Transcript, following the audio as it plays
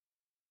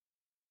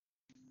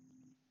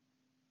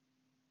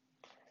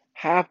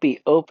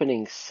Happy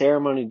opening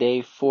ceremony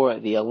day for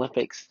the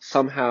Olympics.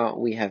 Somehow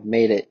we have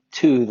made it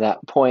to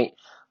that point.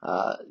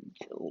 Uh,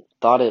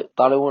 thought it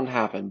wouldn't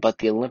happen, but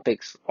the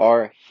Olympics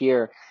are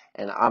here,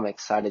 and I'm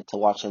excited to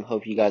watch them.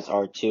 Hope you guys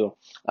are too.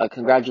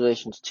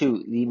 Congratulations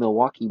to the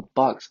Milwaukee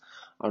Bucks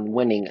on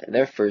winning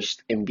their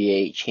first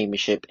NBA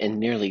championship in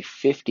nearly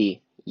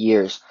 50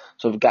 years.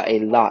 So we've got a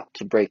lot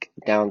to break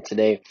down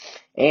today,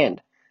 and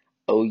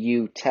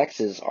OU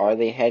Texas, are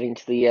they heading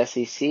to the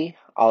SEC?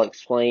 I'll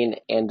explain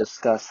and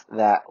discuss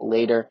that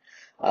later.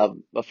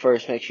 But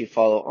first, make sure you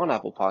follow on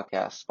Apple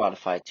Podcasts,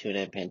 Spotify,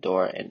 TuneIn,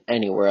 Pandora, and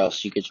anywhere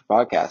else you get your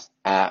podcast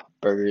at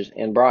Burgers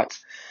and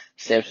Brats.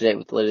 Stay up to date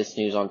with the latest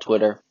news on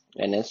Twitter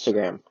and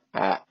Instagram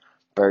at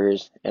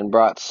Burgers and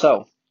Brats.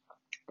 So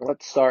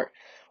let's start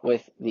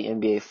with the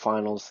NBA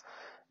Finals.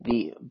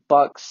 The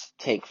Bucks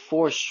take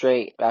 4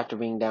 straight after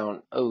being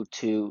down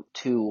 0-2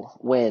 to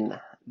win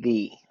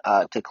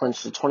to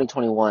clinch the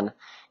 2021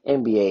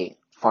 NBA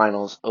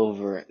Finals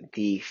over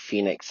the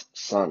Phoenix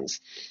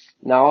Suns.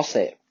 Now I'll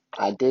say it,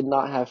 I did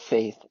not have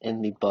faith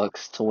in the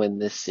Bucks to win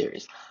this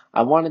series.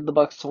 I wanted the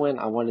Bucks to win.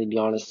 I wanted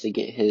Giannis to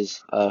get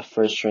his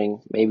first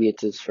ring. Maybe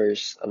it's his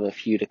first of a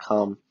few to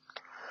come.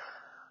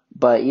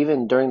 But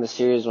even during the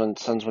series when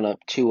Suns went up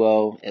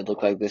 2-0, it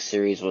looked like this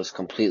series was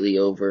completely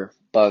over.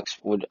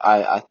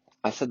 I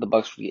said the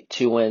Bucks would get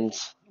 2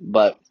 wins,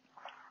 but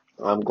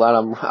I'm glad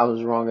I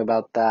was wrong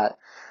about that.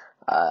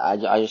 I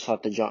just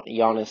thought the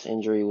Giannis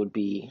injury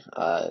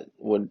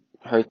would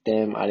hurt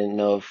them. I didn't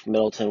know if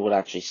Middleton would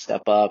actually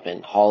step up,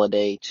 and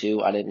Holiday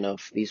too. I didn't know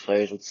if these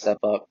players would step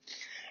up.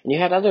 And you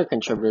had other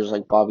contributors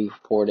like Bobby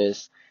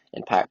Portis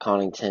and Pat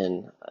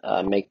Connaughton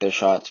make their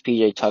shots.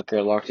 PJ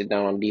Tucker locked it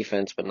down on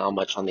defense, but not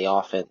much on the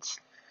offense.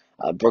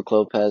 Brook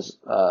Lopez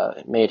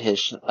made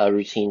his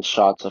routine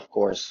shots, of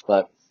course,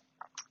 but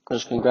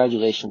just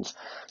congratulations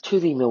to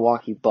the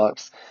Milwaukee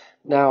Bucks.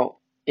 Now,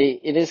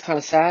 it is kind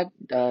of sad.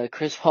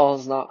 Chris Paul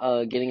is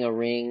not getting a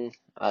ring.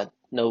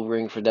 No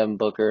ring for Devin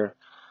Booker.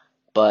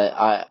 But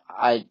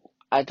I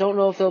don't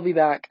know if they'll be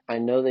back. I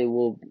know they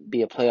will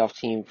be a playoff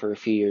team for a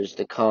few years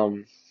to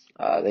come.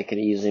 They could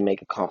easily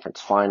make a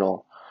conference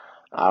final.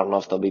 I don't know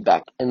if they'll be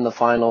back in the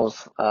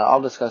finals.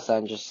 I'll discuss that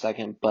in just a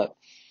second. But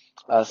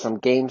some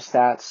game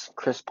stats.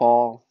 Chris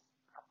Paul,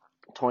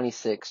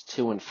 26,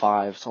 2 and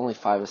 5. It's only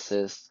 5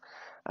 assists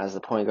as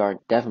the point guard.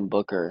 Devin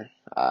Booker,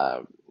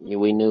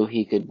 we knew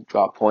he could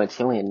drop points.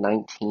 He only had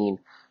 19,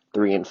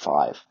 3 and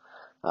 5.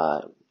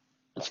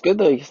 It's good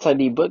though.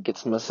 D Book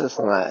gets some assists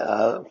on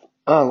that.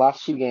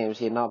 Last 2 games,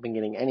 he had not been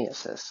getting any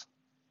assists.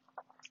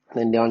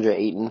 Then DeAndre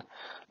Ayton,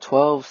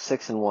 12,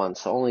 6 and 1.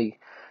 So only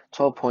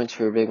 12 points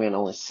for your big man,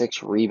 only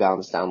 6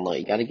 rebounds down low.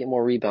 You got to get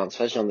more rebounds,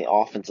 especially on the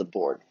offensive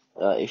board,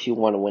 if you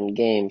want to win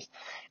games.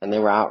 And they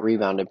were out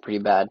rebounded pretty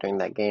bad during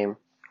that game.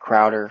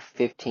 Crowder,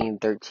 15,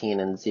 13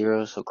 and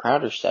 0. So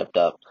Crowder stepped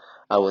up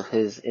with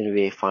his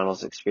NBA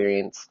Finals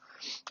experience.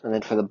 And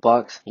then for the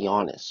Bucks,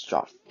 Giannis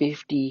dropped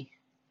 50,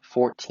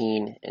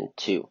 14 and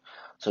 2.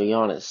 So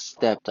Giannis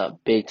stepped up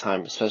big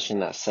time, especially in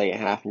that second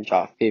half, and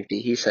dropped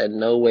 50. He said,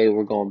 no way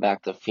we're going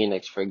back to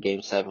Phoenix for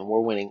Game 7. We're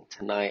winning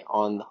tonight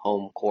on the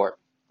home court.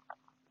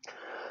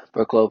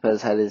 Brook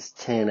Lopez had his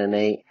 10 and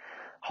 8.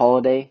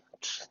 Holiday,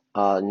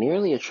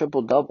 nearly a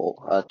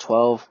triple-double,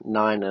 12,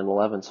 9, and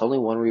 11. So only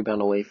 1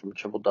 rebound away from a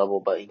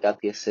triple-double, but he got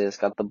the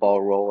assist, got the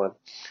ball rolling.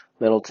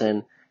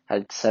 Middleton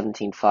had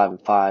 17, 5,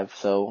 and 5.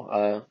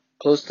 So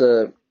close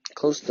to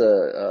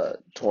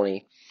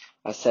 20.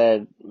 I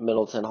said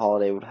Middleton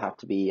Holiday would have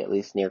to be at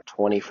least near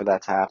 20 for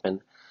that to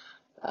happen,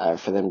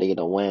 for them to get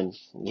a win.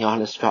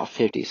 Giannis dropped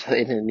 50, so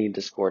they didn't need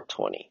to score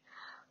 20.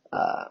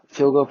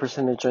 Field goal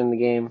percentage during the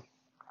game,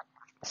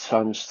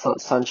 Sun shot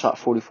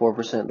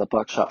 44%, the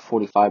Bucks shot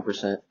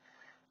 45%.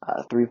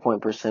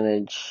 3-point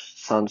percentage,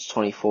 Suns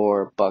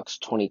 24, Bucks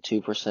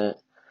 22%.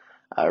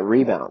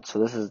 Rebounds, so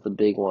this is the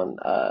big one.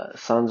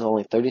 Suns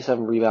only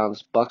 37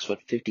 rebounds, Bucks with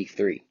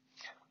 53.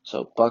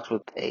 So Bucks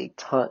with a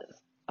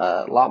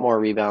lot more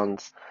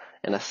rebounds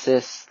and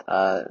assists.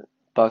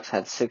 Bucks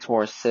had 6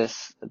 more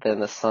assists than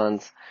the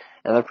Suns,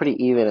 and they're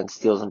pretty even in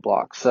steals and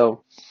blocks.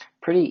 So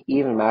pretty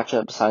even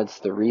matchup besides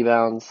the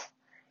rebounds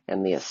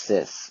and the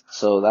assists.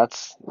 So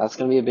that's going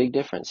to be a big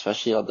difference,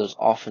 especially on those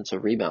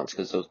offensive rebounds,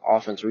 because those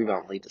offensive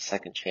rebounds lead to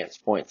second chance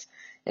points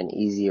and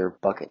easier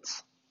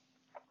buckets.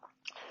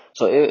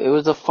 So it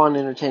was a fun,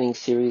 entertaining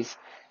series.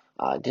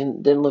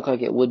 Didn't look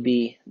like it would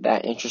be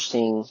that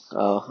interesting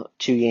 2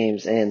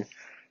 games in,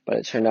 but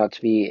it turned out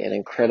to be an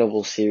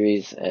incredible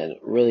series and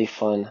really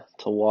fun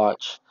to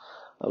watch.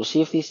 We'll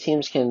see if these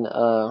teams can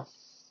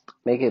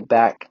make it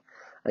back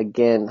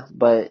again,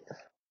 but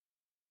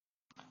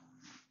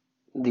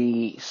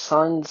the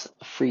Suns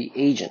free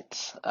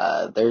agents,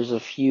 there's a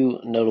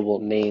few notable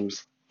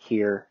names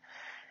here,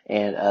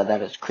 and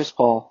that is Chris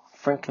Paul,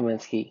 Frank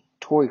Kaminsky,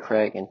 Torrey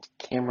Craig, and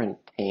Cameron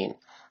Payne.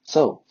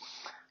 So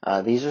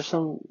these are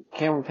some.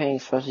 Cameron Payne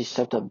especially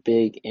stepped up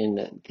big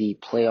in the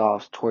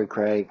playoffs. Torrey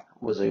Craig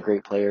was a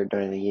great player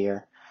during the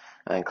year,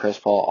 and Chris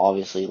Paul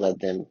obviously led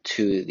them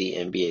to the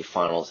NBA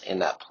Finals in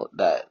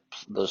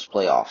those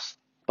playoffs.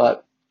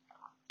 But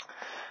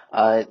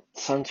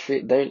Suns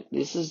free.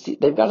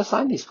 They've got to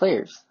sign these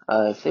players.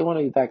 If they want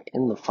to be back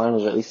in the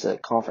finals or at least the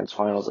conference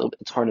finals,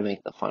 it's hard to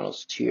make the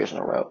finals 2 years in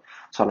a row.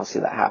 So I don't see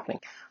that happening.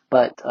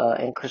 But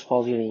and Chris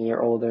Paul's getting a year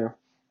older.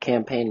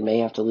 Campaign may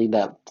have to lead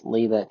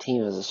that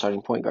team as a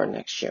starting point guard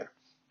next year.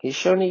 He's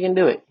shown he can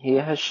do it. He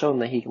has shown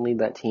that he can lead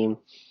that team.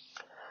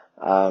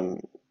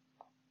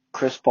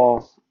 Chris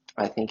Paul,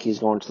 I think he's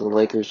going to the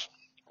Lakers.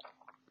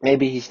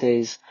 Maybe he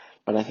stays,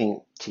 but I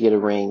think to get a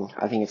ring,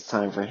 I think it's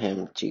time for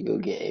him to go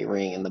get a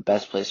ring, and the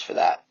best place for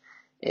that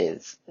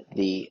is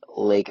the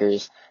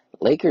Lakers.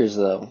 Lakers,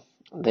 though,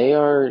 they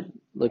are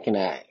looking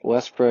at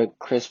Westbrook,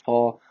 Chris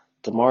Paul,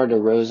 DeMar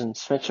DeRozan,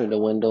 Spencer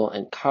DeWindle,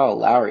 and Kyle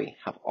Lowry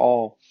have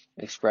all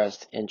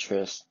expressed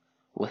interest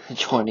with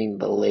joining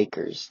the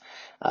Lakers.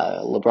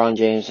 LeBron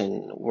James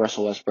and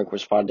Russell Westbrook were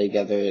spotted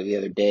together the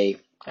other day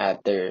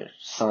at their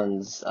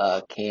son's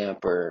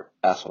camp or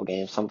basketball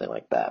game, something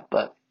like that.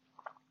 But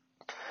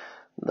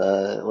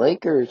the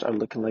Lakers are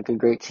looking like a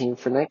great team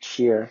for next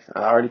year.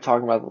 Already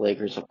talking about the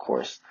Lakers, of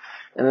course.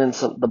 And then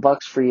the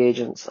Bucks free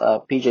agents,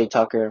 PJ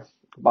Tucker,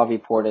 Bobby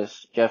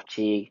Portis, Jeff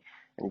Teague,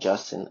 and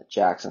Justin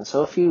Jackson.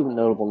 So a few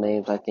notable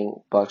names. I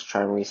think Bucks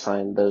try and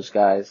re-sign those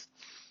guys.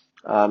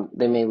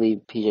 They may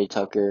leave PJ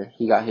Tucker.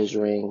 He got his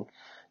ring.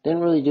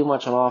 Didn't really do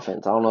much on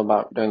offense. I don't know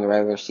about during the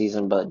regular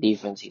season, but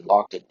defense, he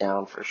locked it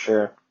down for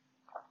sure.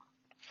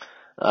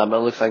 But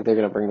it looks like they're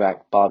going to bring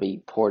back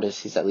Bobby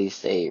Portis. He's at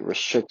least a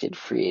restricted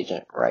free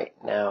agent right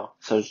now.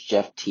 So is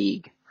Jeff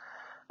Teague.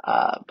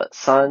 But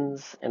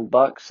Suns and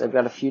Bucks, they've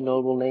got a few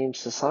notable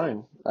names to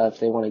sign if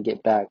they want to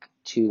get back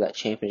to that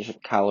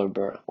championship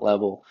caliber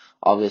level.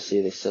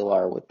 Obviously, they still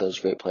are with those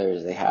great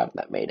players they have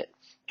that made it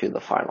to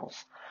the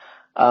finals.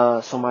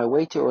 So my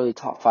way too early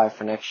top 5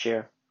 for next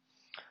year,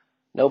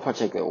 no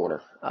particular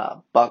order.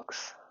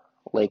 Bucks,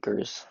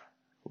 Lakers,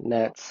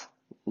 Nets,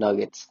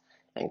 Nuggets,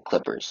 and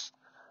Clippers.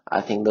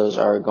 I think those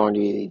are going to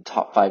be the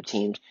top 5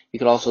 teams. You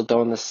could also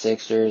throw in the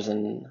Sixers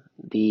and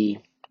the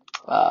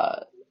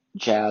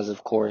Jazz,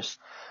 of course.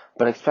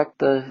 But expect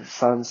the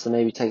Suns to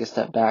maybe take a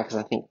step back because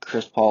I think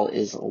Chris Paul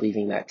is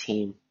leaving that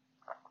team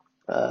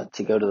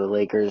to go to the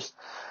Lakers.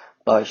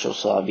 But you'll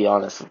still have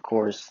Giannis, of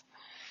course.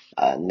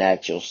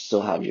 Nets, you'll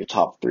still have your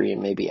top 3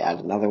 and maybe add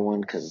another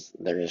one because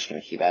they're just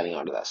going to keep adding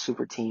on to that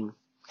super team.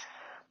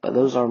 But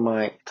those are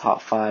my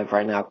top 5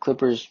 right now.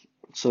 Clippers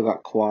still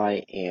got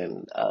Kawhi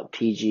and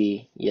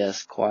PG.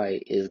 Yes, Kawhi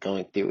is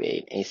going through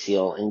an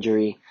ACL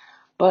injury,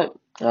 but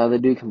the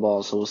dude can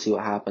ball, so we'll see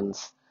what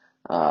happens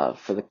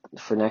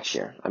for next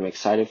year. I'm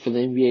excited for the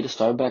NBA to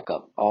start back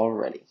up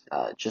already.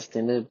 It just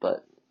ended,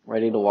 but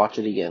ready to watch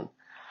it again.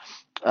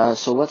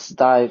 So let's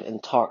dive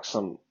and talk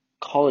some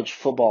college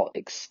football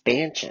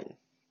expansion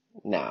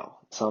now.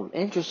 Some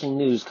interesting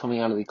news coming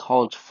out of the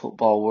college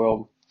football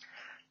world.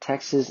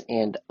 Texas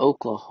and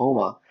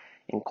Oklahoma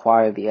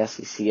inquired the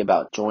SEC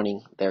about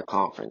joining their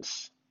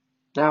conference.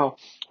 Now,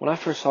 when I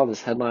first saw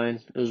this headline,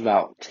 it was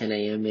about 10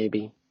 a.m.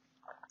 maybe,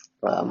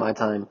 my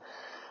time.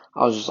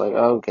 I was just like,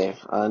 oh, okay,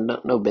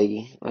 no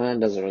biggie. That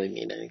doesn't really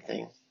mean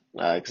anything.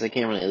 Because they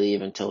can't really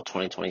leave until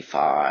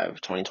 2025,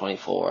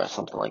 2024, or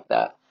something like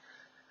that.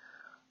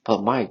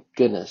 But my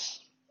goodness,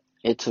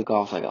 it took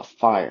off like a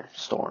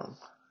firestorm.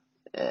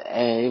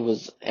 And it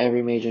was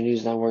every major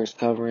news network's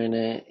covering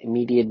it.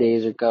 Media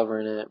days are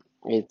covering it.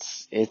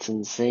 It's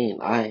insane.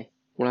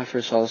 When I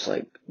first saw this,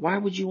 like, why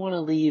would you want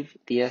to leave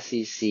the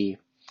SEC?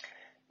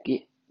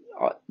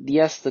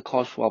 Yes, the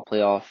college football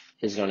playoff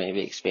is going to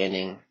be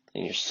expanding,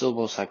 and you're still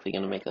most likely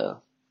going to make a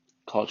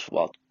college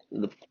football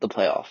the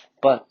playoff.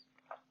 But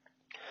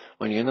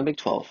when you're in the Big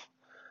 12,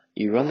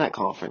 you run that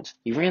conference.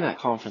 You ran that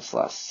conference the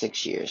last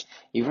 6 years.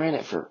 You ran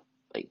it for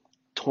like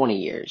 20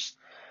 years.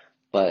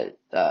 But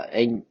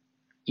and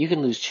you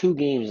can lose 2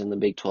 games in the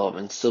Big 12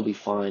 and still be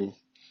fine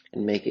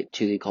and make it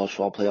to the college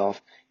football playoff.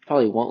 You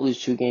probably won't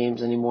lose 2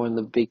 games anymore in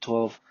the Big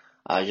 12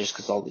 just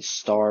because all these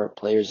star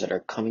players that are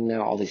coming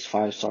now, all these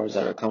 5 stars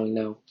that are coming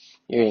now.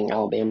 You're getting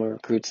Alabama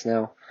recruits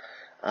now.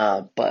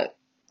 But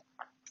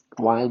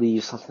why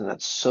leave something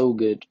that's so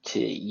good to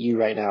you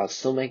right now? It's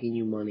still making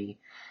you money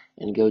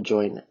and go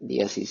join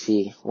the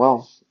SEC.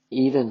 Well,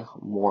 even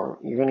more.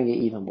 You're going to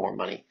get even more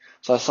money.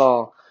 So I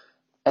saw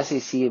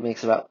SEC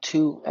makes about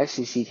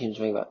SEC teams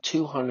make about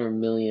 $200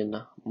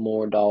 million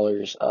more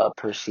dollars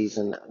per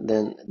season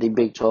than the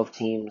Big 12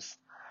 teams.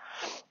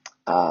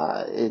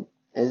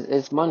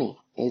 It's money.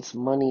 It's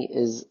money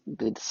is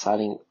the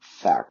deciding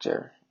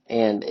factor,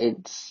 and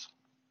it's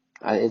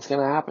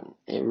gonna happen.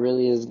 It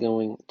really is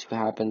going to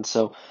happen.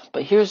 So,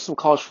 but here's some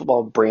college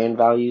football brand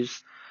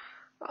values.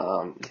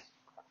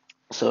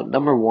 So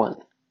number 1,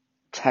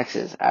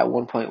 Texas at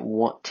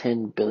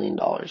 $1.10 billion.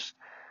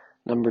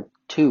 Number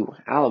 2,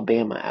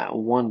 Alabama at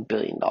 $1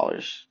 billion.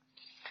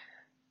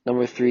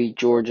 Number 3,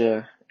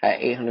 Georgia at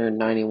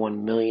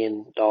 $891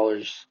 million.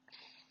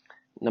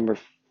 Number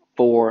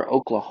 4,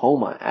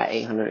 Oklahoma at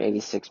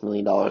 $886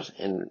 million.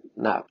 And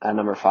at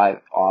number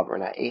 5,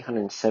 Auburn at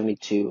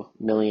 $872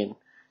 million.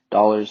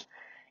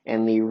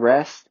 And the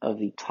rest of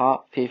the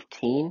top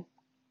 15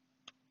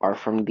 are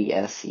from the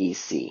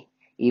SEC.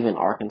 even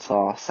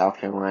Arkansas, South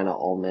Carolina,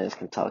 Ole Miss,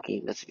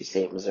 Kentucky, Mississippi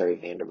State, Missouri,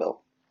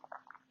 Vanderbilt.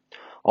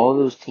 All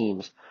those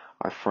teams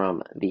are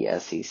from the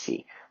SEC.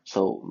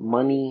 So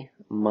money,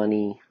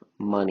 money,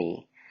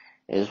 money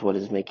is what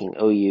is making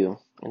OU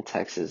and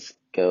Texas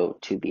go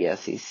to the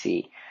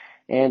SEC.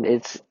 And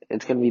it's going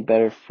to be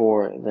better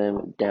for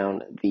them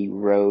down the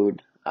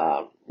road.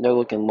 They're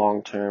looking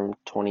long term,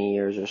 20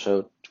 years or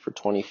so for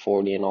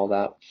 2040 and all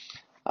that.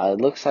 It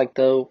looks like,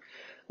 though,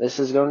 this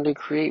is going to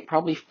create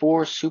probably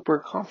 4 super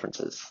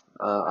conferences.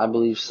 I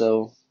believe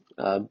so.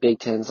 Big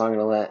Ten's not going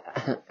to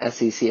let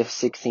SEC have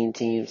 16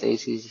 teams.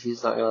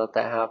 ACC's not going to let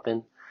that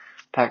happen.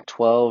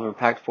 Pac-12 or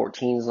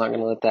Pac-14 is not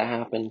going to let that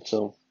happen.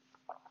 So,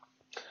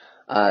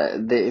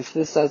 if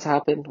this does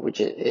happen,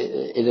 which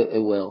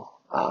it will,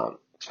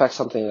 expect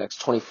something in the next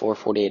 24,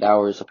 48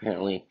 hours,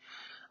 apparently,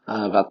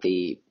 about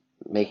the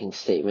making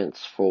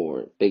statements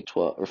for Big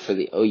 12, or for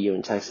the OU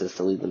and Texas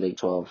to lead the Big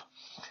 12.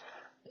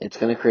 It's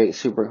going to create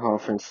super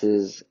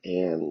conferences,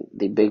 and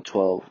the Big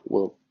 12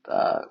 will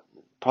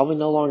probably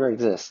no longer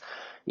exist.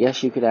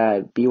 Yes, you could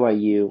add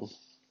BYU,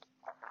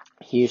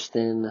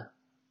 Houston,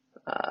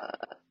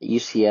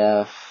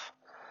 UCF,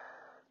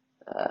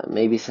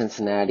 maybe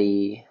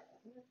Cincinnati,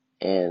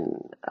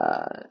 and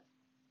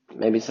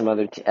maybe some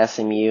other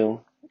SMU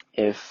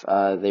if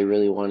they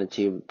really wanted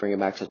to bring it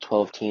back to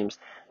 12 teams.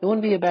 It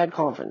wouldn't be a bad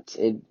conference.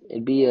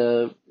 It'd be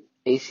a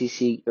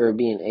ACC or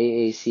be an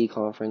AAC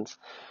conference.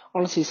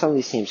 Honestly, some of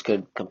these teams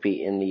could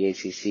compete in the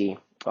ACC.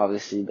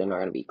 Obviously, they're not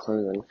going to be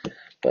Clemson,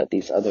 but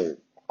these other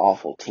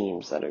awful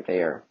teams that are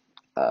there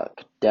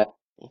could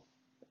definitely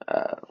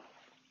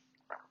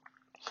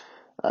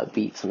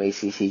beat some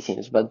ACC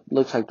teams. But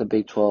looks like the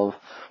Big 12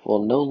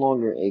 will no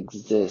longer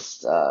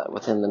exist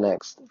within the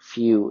next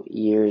few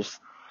years.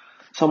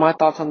 So my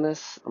thoughts on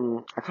this,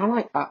 I kind of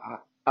like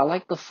I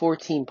like the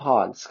 14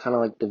 pods, kind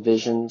of like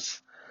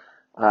divisions.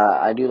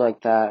 I do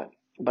like that.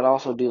 But I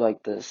also do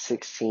like the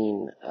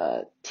 16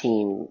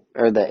 team,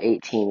 or the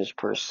 8 teams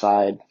per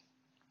side.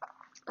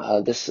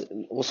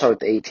 We'll start with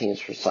the 8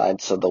 teams per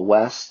side. So the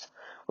West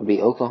would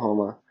be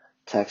Oklahoma,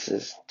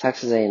 Texas,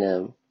 Texas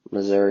A&M,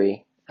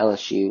 Missouri,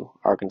 LSU,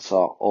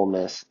 Arkansas, Ole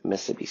Miss,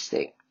 Mississippi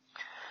State.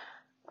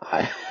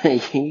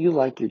 You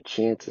like your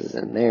chances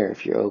in there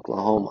if you're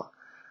Oklahoma.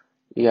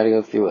 You got to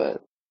go through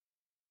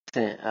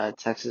a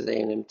Texas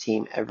A&M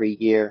team every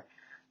year.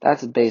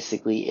 That's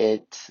basically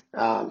it.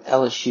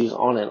 LSU's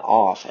on and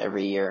off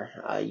every year.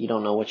 You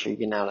don't know what you're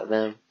getting out of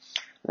them.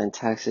 And then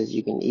Texas,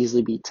 you can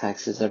easily beat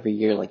Texas every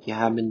year like you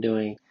have been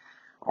doing.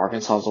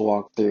 Arkansas's a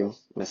walkthrough.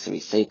 Mississippi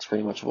State's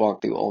pretty much a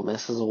walkthrough. Ole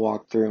Miss is a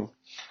walkthrough.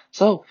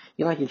 So,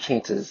 you like your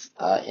chances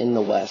in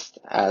the West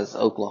as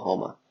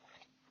Oklahoma.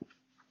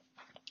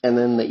 And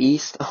then the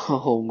East,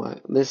 oh my,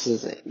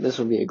 this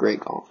would be a great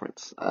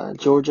conference.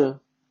 Georgia,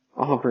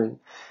 Auburn,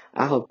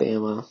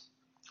 Alabama,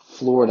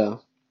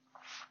 Florida,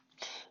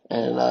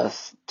 and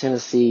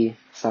Tennessee,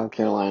 South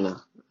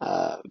Carolina,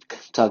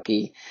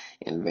 Kentucky,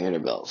 and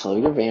Vanderbilt. So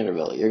if you're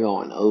Vanderbilt, you're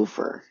going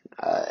over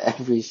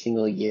every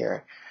single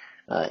year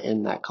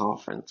in that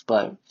conference.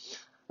 But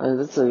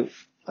that's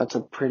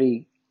a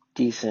pretty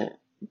decent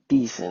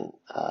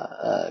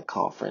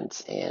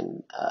conference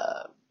and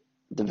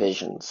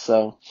division.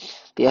 So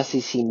the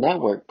SEC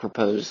network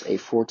proposed a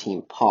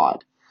 14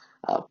 pod.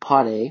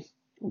 Pod A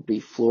would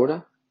be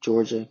Florida,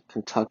 Georgia,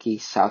 Kentucky,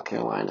 South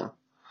Carolina.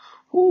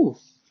 Ooh.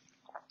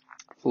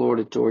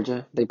 Florida,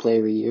 Georgia, they play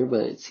every year,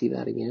 but see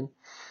that again.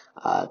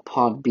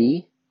 Pod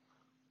B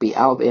be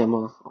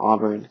Alabama,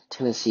 Auburn,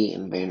 Tennessee,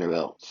 and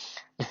Vanderbilt.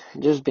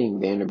 Just being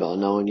Vanderbilt,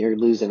 knowing you're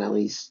losing at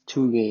least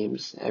 2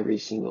 games every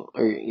single,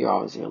 or you're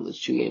obviously going to lose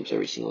 2 games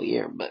every single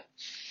year, but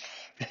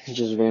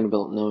just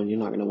Vanderbilt knowing you're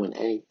not going to win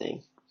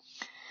anything.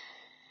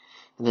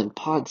 And then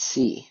Pod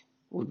C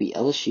would be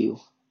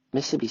LSU,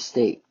 Mississippi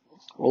State,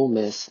 Ole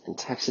Miss, and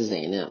Texas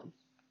A&M.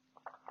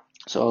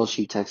 So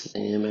LSU, Texas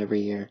A&M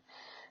every year.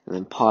 And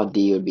then Pod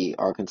D would be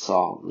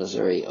Arkansas,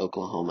 Missouri,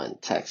 Oklahoma,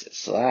 and Texas.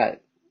 So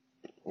that,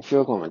 if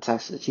you're Oklahoma and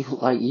Texas, you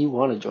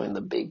want to join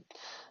the big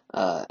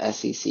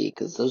SEC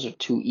because those are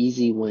 2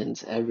 easy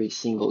wins every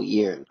single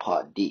year in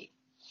Pod D.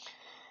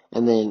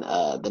 And then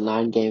the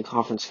 9-game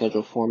conference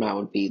schedule format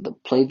would be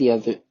play the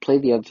other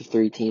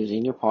 3 teams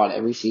in your pod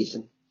every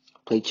season,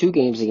 play 2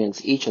 games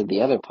against each of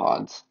the other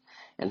pods,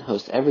 and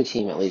host every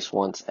team at least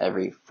once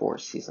every 4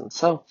 seasons.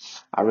 So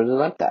I really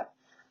like that.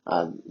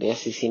 The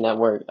SEC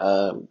network,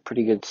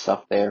 pretty good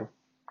stuff there.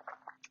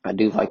 I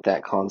do like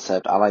that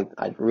concept.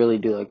 I really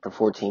do like the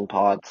 14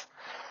 pods.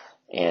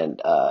 And,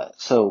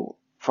 so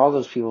for all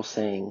those people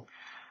saying,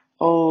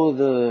 oh,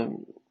 the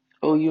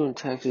OU and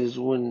Texas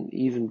wouldn't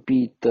even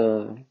beat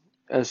the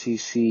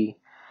SEC.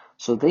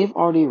 So they've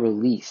already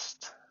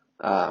released,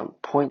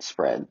 point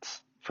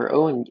spreads for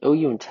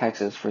OU and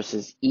Texas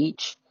versus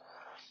each,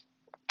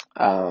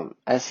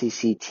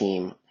 SEC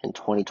team in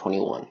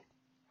 2021.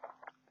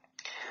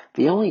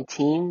 The only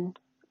team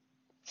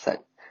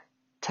that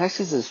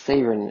Texas is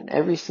favored in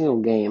every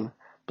single game,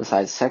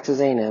 besides Texas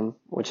A&M,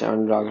 which they're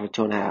underdogs by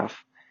 2.5,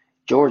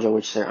 Georgia,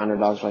 which they're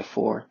underdogs by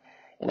 4,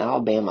 and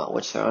Alabama,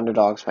 which they're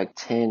underdogs by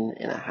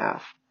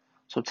 10.5.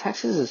 So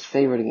Texas is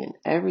favored in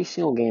every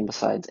single game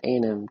besides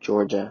A&M,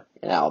 Georgia,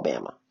 and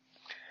Alabama.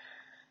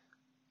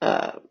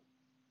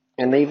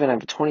 And they even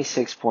have a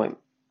 26-point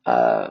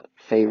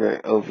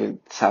favorite over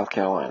South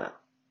Carolina.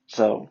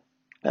 So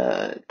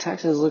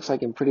Texas looks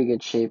like in pretty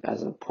good shape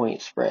as a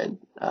point spread.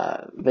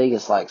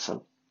 Vegas likes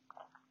them.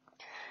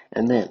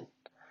 And then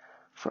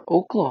for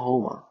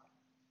Oklahoma,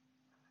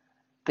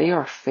 they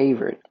are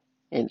favored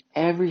in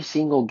every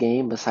single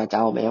game besides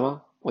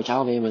Alabama, which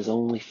Alabama is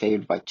only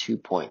favored by 2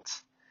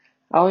 points.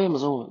 Alabama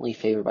is only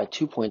favored by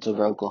 2 points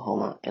over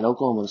Oklahoma, and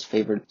Oklahoma is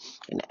favored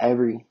in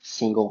every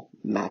single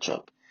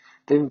matchup.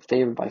 They've been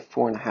favored by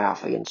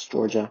 4.5 against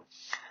Georgia.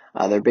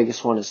 Their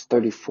biggest one is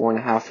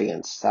 34.5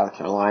 against South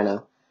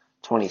Carolina,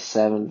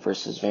 27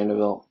 versus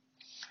Vanderbilt,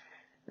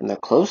 and their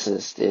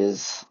closest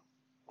is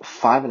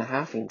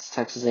 5.5 against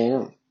Texas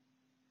A&M,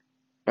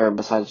 or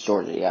besides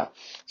Georgia, yeah.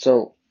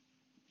 So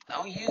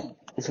OU,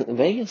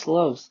 Vegas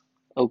loves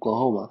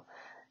Oklahoma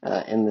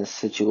in this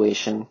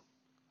situation,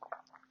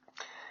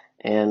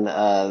 and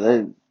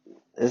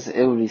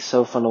it would be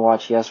so fun to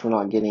watch. Yes, we're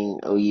not getting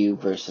OU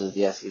versus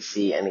the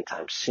SEC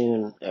anytime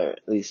soon, or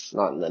at least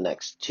not in the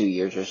next 2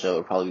 years or so.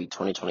 It'll probably be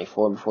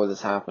 2024 before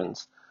this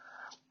happens.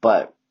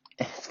 But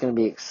it's going to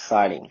be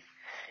exciting.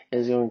 It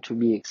is going to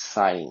be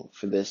exciting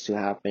for this to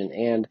happen.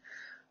 And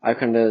I've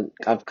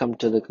come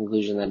to the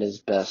conclusion that it is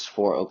best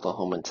for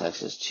Oklahoma and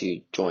Texas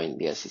to join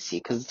the SEC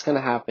because it's going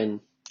to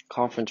happen.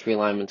 Conference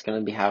realignment is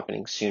going to be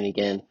happening soon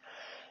again.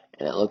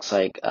 And it looks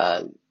like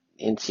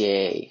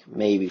NCAA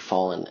may be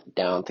falling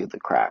down through the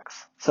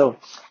cracks. So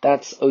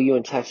that's OU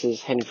and Texas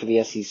heading for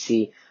the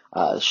SEC.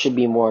 Should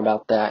be more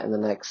about that in the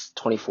next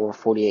 24,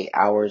 48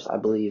 hours, I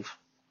believe.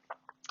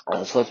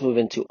 So let's move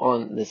into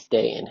on this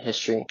day in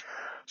history.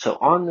 So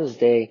on this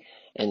day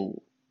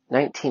in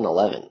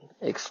 1911,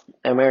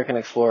 American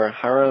explorer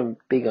Hiram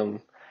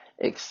Bingham,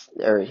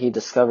 he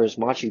discovers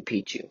Machu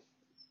Picchu.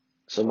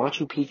 So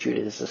Machu Picchu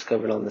is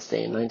discovered on this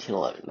day in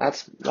 1911.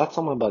 That's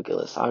on my bucket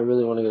list. I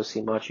really want to go see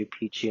Machu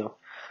Picchu.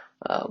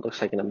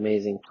 Looks like an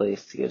amazing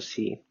place to go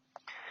see.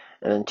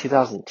 And in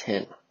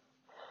 2010,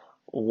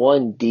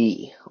 One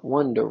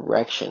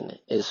Direction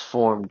is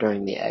formed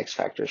during the X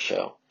Factor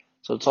show.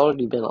 So it's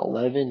already been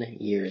 11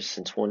 years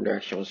since One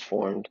Direction was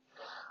formed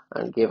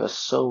and gave us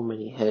so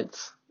many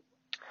hits.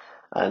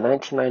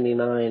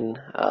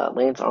 1999,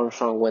 Lance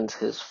Armstrong wins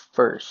his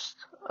first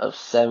of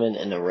 7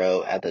 in a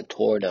row at the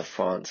Tour de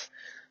France.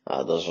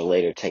 Those were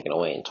later taken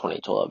away in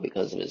 2012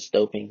 because of his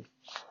doping.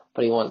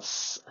 But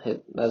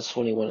that's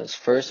when he won his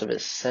first of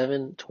his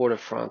 7 Tour de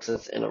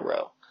Frances in a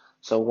row.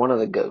 So one of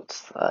the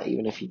GOATs,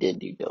 even if he did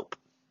do dope.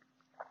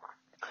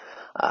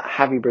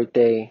 Happy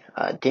birthday,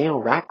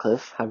 Daniel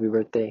Radcliffe. Happy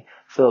birthday,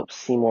 Philip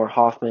Seymour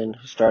Hoffman,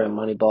 who starred in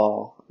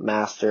Moneyball,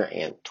 Master,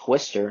 and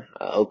Twister,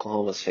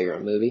 Oklahoma's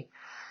favorite movie,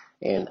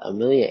 and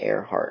Amelia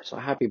Earhart. So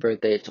happy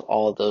birthday to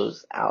all of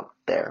those out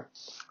there.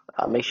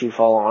 Make sure you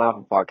follow on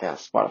Apple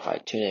Podcasts,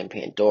 Spotify, TuneIn,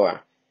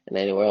 Pandora, and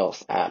anywhere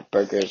else at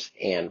Burgers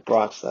and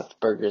Brats. That's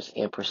Burgers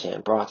and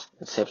Brats.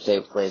 And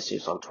Save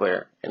Plays on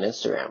Twitter and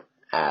Instagram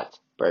at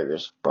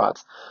Burgers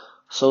Brats.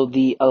 So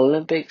the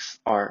Olympics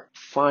are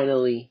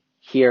finally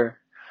here.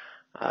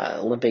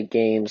 Olympic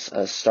Games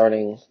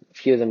starting. A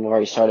few of them have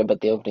already started, but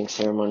the opening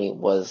ceremony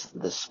was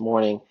this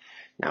morning.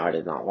 Now, I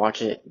did not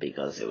watch it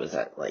because it was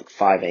at like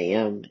 5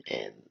 a.m.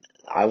 and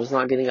I was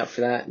not getting up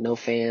for that. No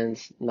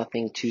fans,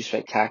 nothing too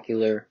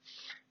spectacular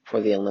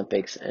for the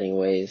Olympics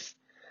anyways.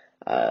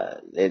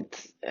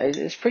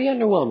 It's pretty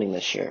underwhelming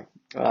this year.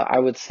 I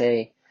would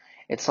say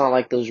it's not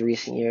like those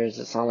recent years.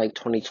 It's not like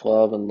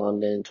 2012 in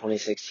London,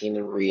 2016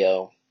 in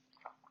Rio.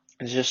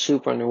 It's just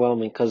super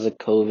underwhelming because of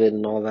COVID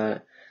and all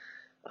that.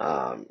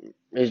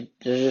 There's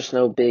just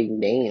no big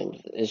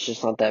names. It's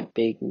just not that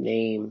big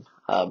name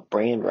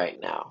brand right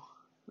now.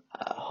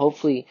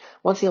 Hopefully,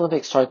 once the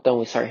Olympics start, though,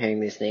 we start hearing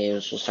these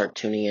names, we'll start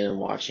tuning in and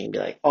watching and be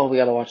like, oh, we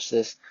gotta watch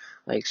this,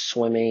 like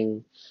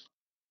swimming,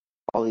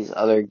 all these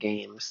other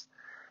games.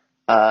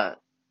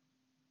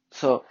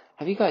 So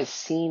have you guys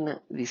seen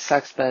these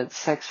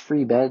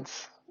sex-free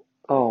beds?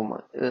 Oh my,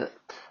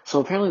 so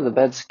apparently the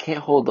beds can't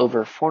hold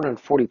over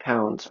 440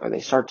 pounds or they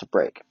start to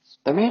break.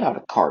 They're made out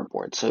of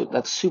cardboard, so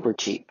that's super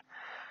cheap.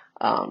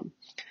 Um,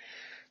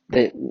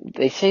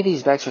 they say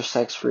these beds are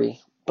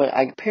sex-free, but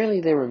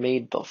apparently they were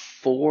made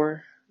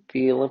before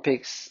the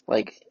Olympics,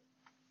 like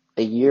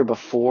a year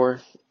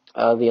before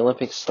the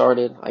Olympics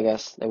started. I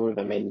guess they would have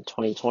been made in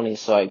 2020,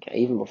 so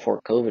even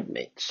before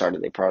COVID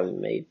started, they probably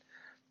made.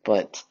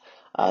 But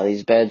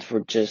these beds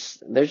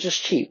they're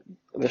just cheap.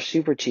 They're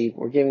super cheap.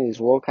 We're giving these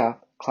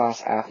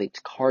world-class athletes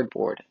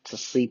cardboard to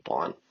sleep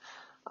on.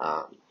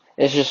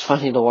 It's just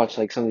funny to watch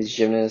like some of these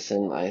gymnasts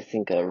and I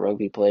think a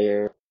rugby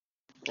player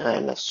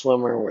and a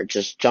swimmer were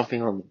just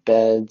jumping on the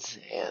beds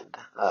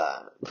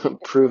and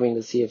proving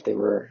to see if they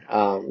were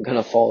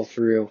gonna fall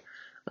through,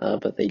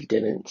 but they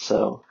didn't.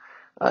 So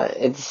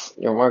it's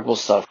remarkable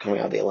stuff coming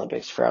out of the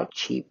Olympics for how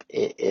cheap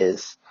it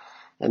is.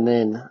 And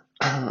then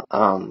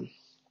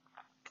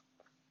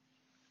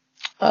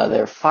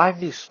there are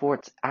 5 new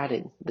sports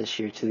added this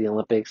year to the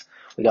Olympics.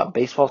 We got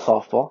baseball,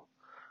 softball,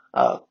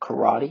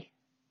 karate,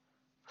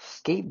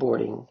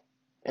 skateboarding,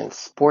 and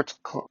sports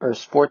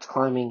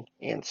climbing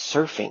and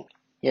surfing.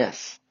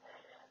 Yes.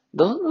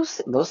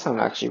 Those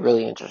sound actually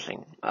really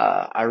interesting.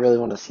 I really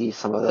want to see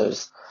some of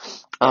those.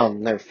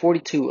 There are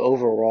 42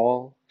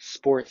 overall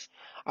sports.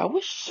 I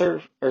wish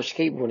surf or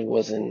skateboarding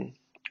was in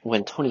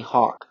when Tony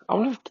Hawk. I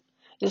wonder if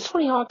is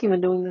Tony Hawk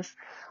even doing this?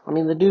 I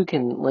mean, the dude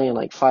can land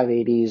like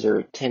 580s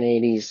or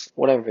 1080s,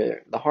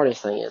 whatever. The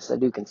hardest thing is, the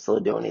dude can still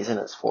do it, and he's in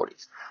his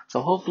 40s.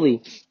 So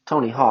hopefully,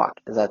 Tony Hawk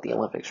is at the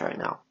Olympics right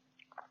now.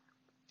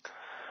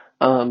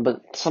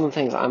 But some of the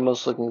things I'm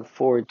most looking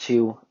forward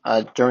to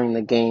during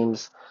the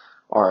games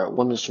are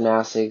women's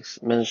gymnastics,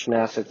 men's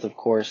gymnastics, of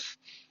course.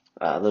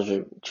 Those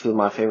are two of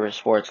my favorite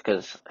sports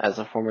because, as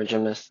a former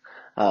gymnast,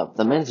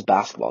 the men's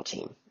basketball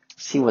team,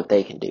 see what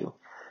they can do.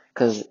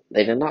 Because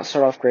they did not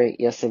start off great.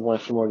 Yes, they've won a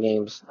few more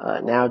games.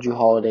 Now Drew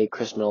Holiday,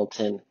 Chris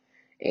Middleton,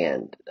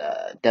 and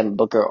Devin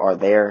Booker are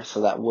there,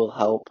 so that will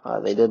help.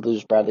 They did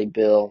lose Bradley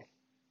Beal,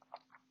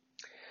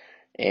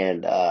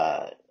 and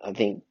I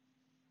think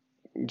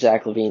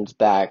Jack Levine's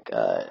back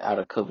out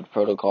of COVID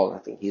protocols. I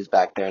think he's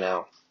back there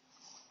now.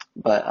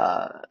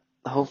 But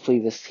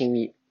hopefully this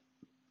team,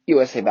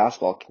 USA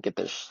Basketball, can get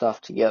their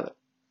stuff together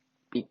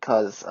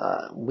because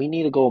we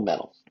need a gold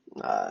medal.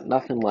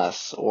 Nothing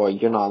less, or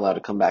you're not allowed to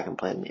come back and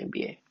play in the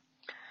NBA.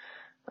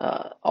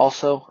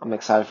 Also, I'm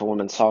excited for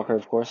women's soccer,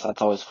 of course.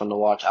 That's always fun to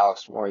watch.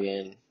 Alex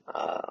Morgan,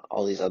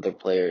 all these other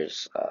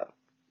players.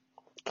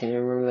 Can't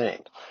even remember their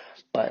names.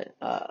 But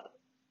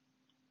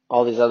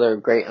all these other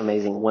great,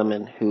 amazing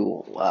women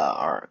who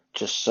are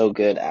just so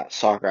good at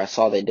soccer. I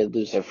saw they did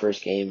lose their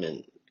first game in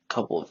a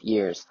couple of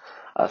years,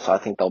 so I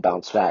think they'll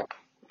bounce back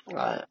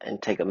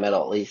and take a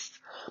medal at least.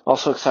 I'm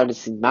also excited to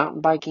see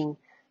mountain biking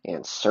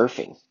and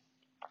surfing.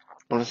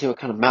 I want to see what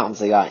kind of mountains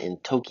they got in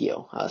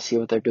Tokyo, see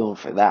what they're doing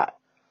for that.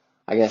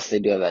 I guess they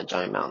do have that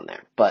giant mountain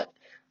there, but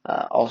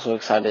also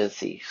excited to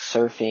see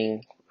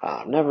surfing.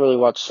 Never really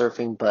watched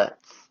surfing, but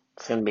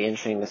it's going to be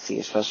interesting to see,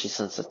 especially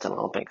since it's an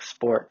Olympic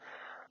sport.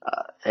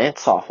 And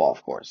softball,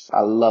 of course.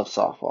 I love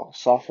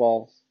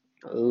softball.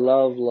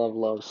 Love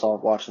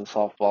watching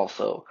softball.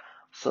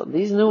 So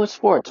these newest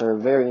sports are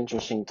very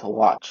interesting to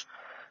watch.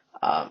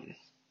 Um,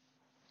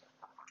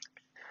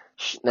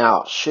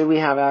 Now, should we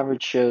have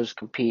average shows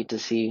compete to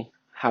see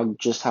how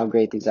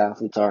great these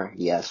athletes are?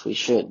 Yes, we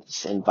should.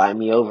 Just invite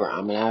me over.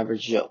 I'm an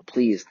average Joe.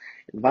 Please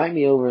invite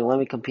me over and let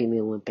me compete in the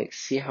Olympics.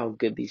 See how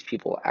good these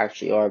people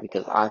actually are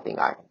because I think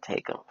I can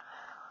take them.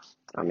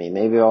 I mean,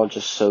 maybe they're all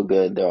just so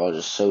good. They're all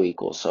just so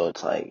equal. So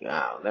it's like,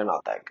 oh, they're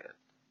not that good.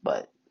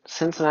 But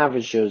send some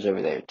average Joes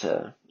over there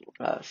to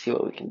see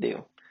what we can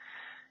do.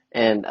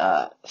 And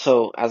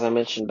so, as I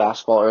mentioned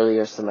basketball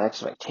earlier, some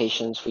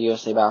expectations for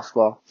USA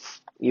basketball.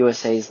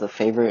 USA is the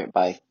favorite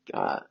by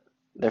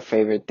their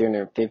favorite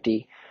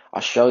 350.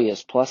 Australia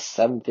is plus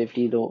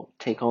 750 to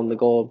take home the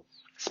gold.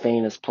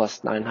 Spain is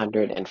plus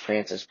 900 and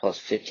France is plus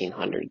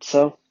 1500.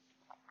 So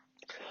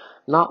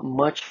not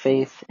much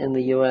faith in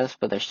the US,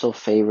 but they're still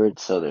favored,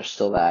 so there's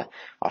still that.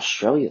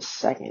 Australia's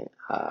second.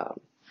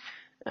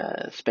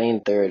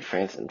 Spain third,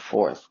 France in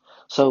fourth.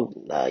 So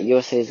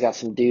USA's got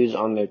some dudes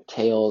on their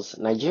tails.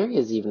 Nigeria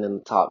is even in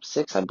the top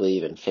six, I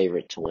believe, and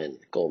favorite to win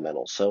gold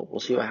medal. So we'll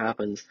see what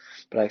happens.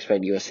 But I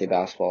expect USA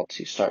basketball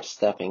to start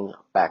stepping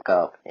back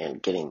up and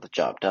getting the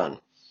job done.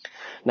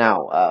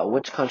 Now,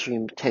 which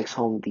country takes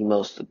home the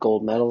most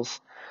gold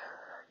medals?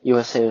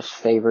 USA is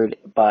favored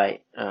by.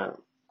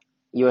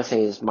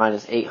 USA is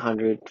minus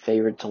 800,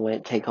 favored to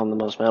win, take home the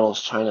most medals.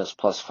 China is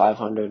plus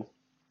 500.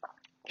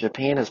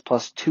 Japan is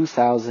plus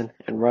 2,000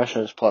 and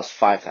Russia is plus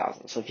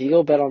 5,000. So if you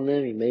go bet on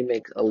them, you may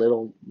make a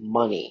little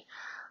money.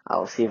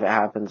 I'll see if it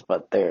happens,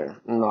 but they're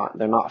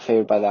not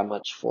favored by that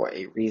much for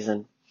a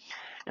reason.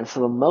 And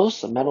for the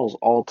most medals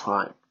all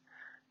time,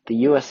 the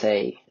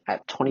USA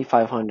at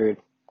 2,500,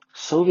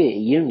 Soviet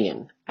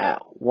Union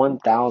at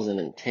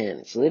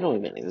 1,010. So they don't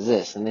even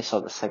exist, and they saw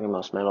the second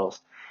most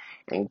medals.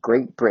 And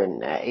Great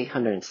Britain at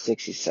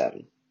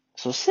 867.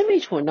 So send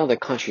me to another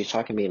country so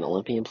I can be an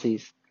Olympian,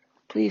 please.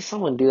 Please,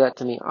 someone do that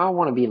to me. I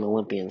want to be an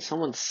Olympian.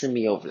 Someone send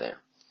me over there.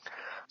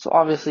 So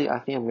obviously, I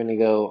think I'm going to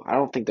go. I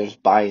don't think there's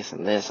bias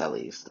in this, at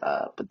least.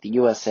 But the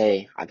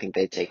USA, I think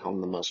they take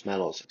home the most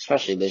medals,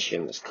 especially this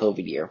year in this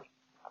COVID year.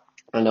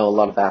 I know a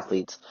lot of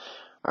athletes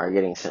are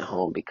getting sent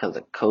home because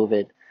of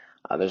COVID.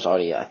 There's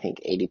already, I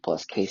think, 80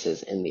 plus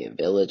cases in the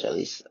village, at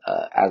least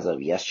as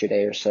of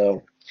yesterday or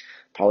so.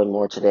 Probably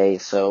more today.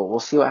 So we'll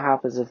see what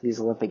happens if these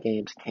Olympic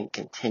Games can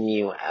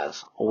continue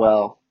as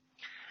well.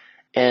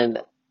 And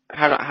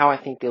how I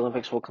think the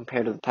Olympics will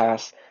compare to the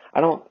past.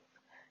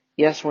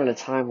 Yes, we're in a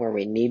time where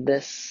we need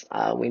this.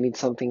 We need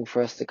something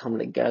for us to come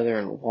together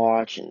and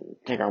watch and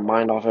take our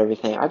mind off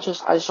everything. I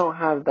just don't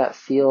have that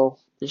feel.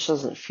 It just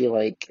doesn't feel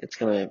like it's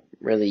going to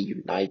really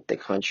unite the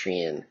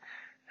country and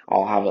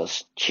all have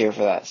us cheer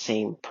for that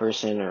same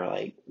person or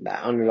like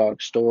that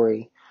underdog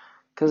story.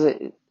 Because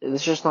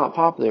it's just not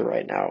popular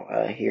right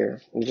now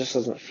here. It just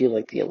doesn't feel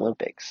like the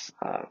Olympics.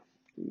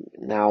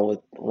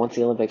 Now, once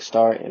the Olympics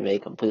start, it may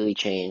completely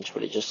change,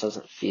 but it just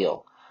doesn't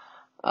feel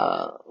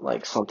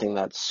like something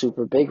that's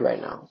super big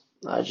right now.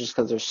 Just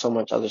because there's so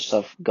much other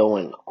stuff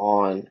going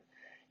on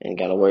and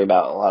got to worry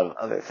about a lot of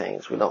other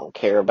things. We don't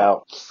care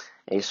about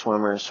a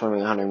swimmer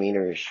swimming 100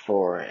 meters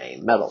for a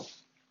medal.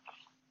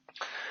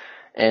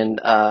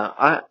 And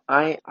I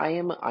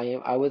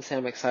would say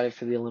I'm excited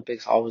for the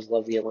Olympics. I always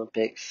love the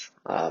Olympics,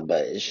 but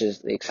it's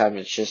just the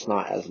excitement's just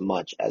not as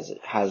much as it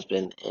has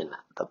been in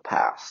the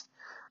past.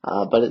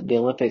 But the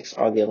Olympics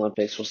are the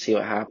Olympics. We'll see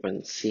what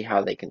happens, see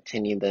how they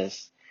continue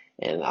this,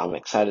 and I'm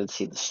excited to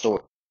see the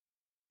story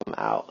come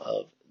out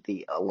of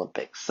the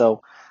Olympics.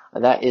 So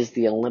that is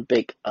the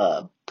Olympic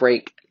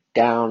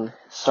breakdown.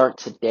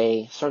 Started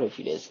a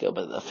few days ago,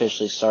 but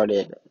officially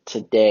started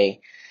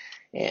today,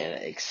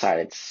 and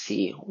excited to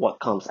see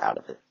what comes out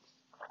of it.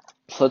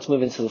 So let's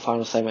move into the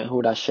final segment. Who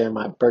would I share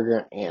my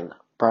burger and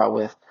brat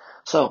with?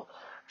 So,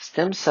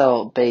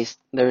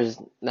 there's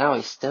now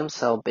a stem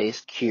cell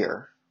based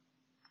cure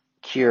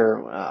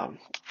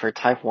for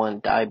type 1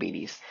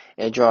 diabetes.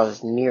 It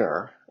draws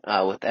nearer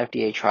with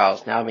FDA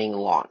trials now being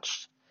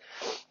launched.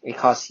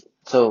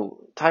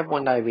 Type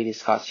 1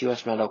 diabetes costs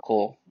U.S.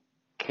 medical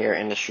care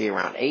industry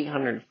around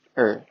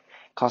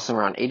costs them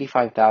around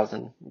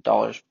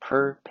 $85,000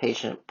 per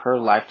patient per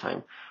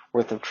lifetime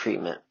worth of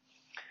treatment.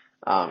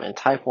 And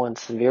type 1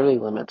 severely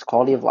limits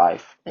quality of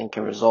life and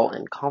can result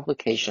in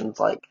complications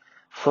like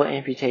foot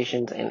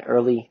amputations and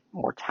early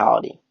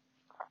mortality.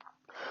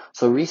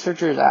 So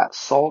researchers at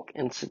Salk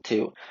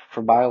Institute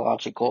for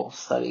Biological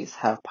Studies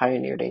have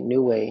pioneered a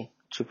new way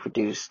to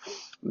produce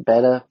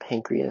beta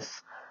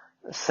pancreas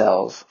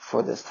cells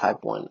for this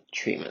type 1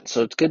 treatment.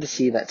 So it's good to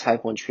see that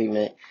type 1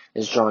 treatment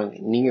is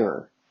drawing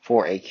nearer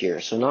for a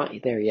cure. So not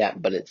there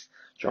yet, but it's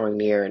drawing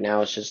near.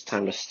 Now it's just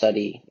time to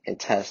study and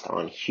test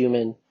on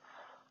humans.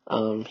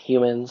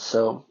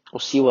 So we'll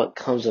see what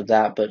comes of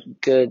that, but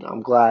good.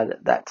 I'm glad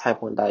that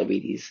type 1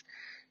 diabetes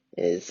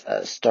is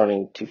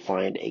starting to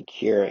find a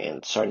cure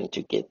and starting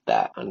to get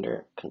that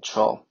under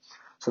control.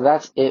 So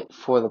that's it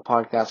for the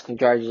podcast.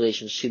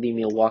 Congratulations to the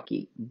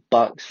Milwaukee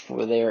Bucks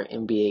for their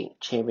NBA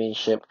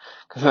championship.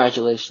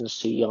 Congratulations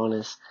to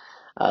Giannis,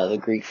 the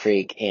Greek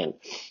Freak, and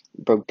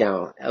broke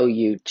down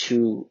OU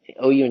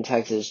in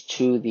Texas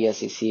to the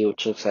SEC,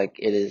 which looks like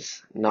it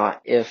is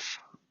not if,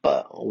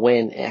 but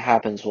when it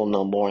happens, we'll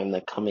know more in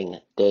the coming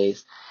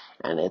days.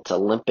 And it's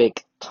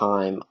Olympic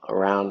time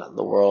around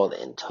the world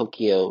in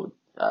Tokyo,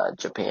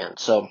 Japan.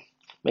 So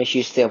make sure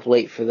you stay up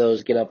late for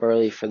those, get up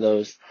early for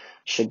those.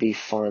 Should be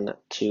fun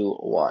to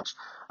watch.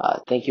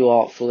 Thank you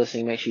all for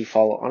listening. Make sure you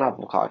follow on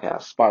Apple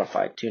Podcasts,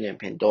 Spotify, TuneIn,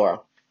 Pandora,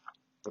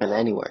 and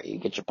anywhere you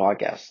get your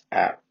podcasts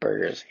at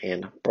Burgers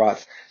and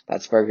Brats.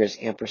 That's Burgers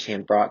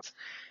 & Brats.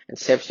 And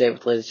stay up to date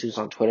with the latest news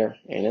on Twitter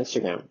and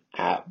Instagram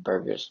at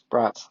Burgers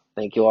Brats.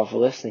 Thank you all for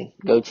listening.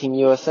 Go Team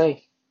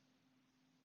USA.